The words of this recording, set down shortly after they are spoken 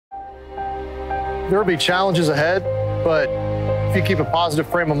There'll be challenges ahead, but if you keep a positive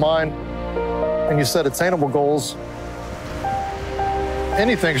frame of mind and you set attainable goals,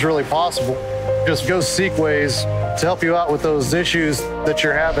 anything's really possible. Just go seek ways to help you out with those issues that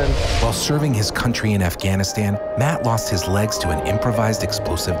you're having. While serving his country in Afghanistan, Matt lost his legs to an improvised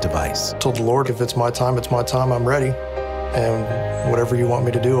explosive device. I told the Lord, if it's my time, I'm ready. And whatever you want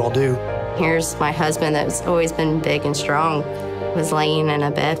me to do, I'll do. Here's my husband that's always been big and strong, was laying in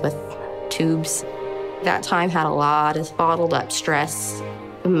a bed with tubes. That time had a lot of bottled up stress,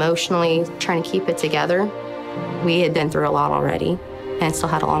 emotionally trying to keep it together. We had been through a lot already and still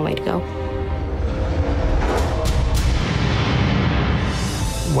had a long way to go.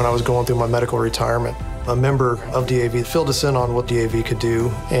 When I was going through my medical retirement, a member of DAV filled us in on what DAV could do,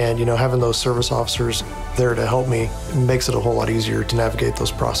 and having those service officers there to help me makes it a whole lot easier to navigate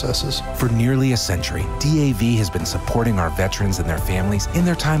those processes. For nearly a century, DAV has been supporting our veterans and their families in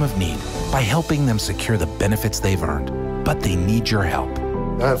their time of need by helping them secure the benefits they've earned. But they need your help.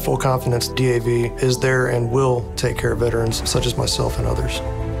 I have full confidence DAV is there and will take care of veterans such as myself and others.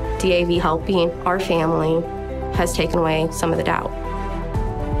 DAV helping our family has taken away some of the doubt.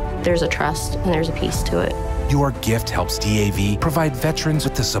 There's a trust and there's a peace to it. Your gift helps DAV provide veterans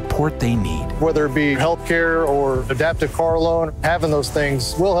with the support they need. Whether it be healthcare or adaptive car loan, having those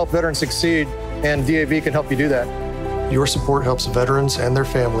things will help veterans succeed, and DAV can help you do that. Your support helps veterans and their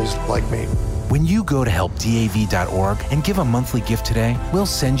families like me. When you go to helpdav.org and give a monthly gift today, we'll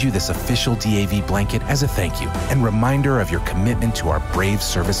send you this official DAV blanket as a thank you and reminder of your commitment to our brave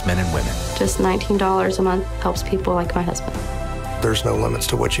servicemen and women. Just $19 a month helps people like my husband. There's no limits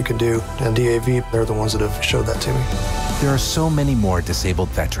to what you can do, and DAV, they're the ones that have showed that to me. There are so many more disabled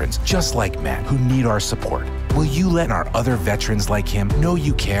veterans, just like Matt, who need our support. Will you let our other veterans like him know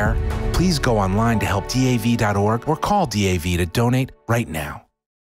you care? Please go online to helpdav.org or call DAV to donate right now.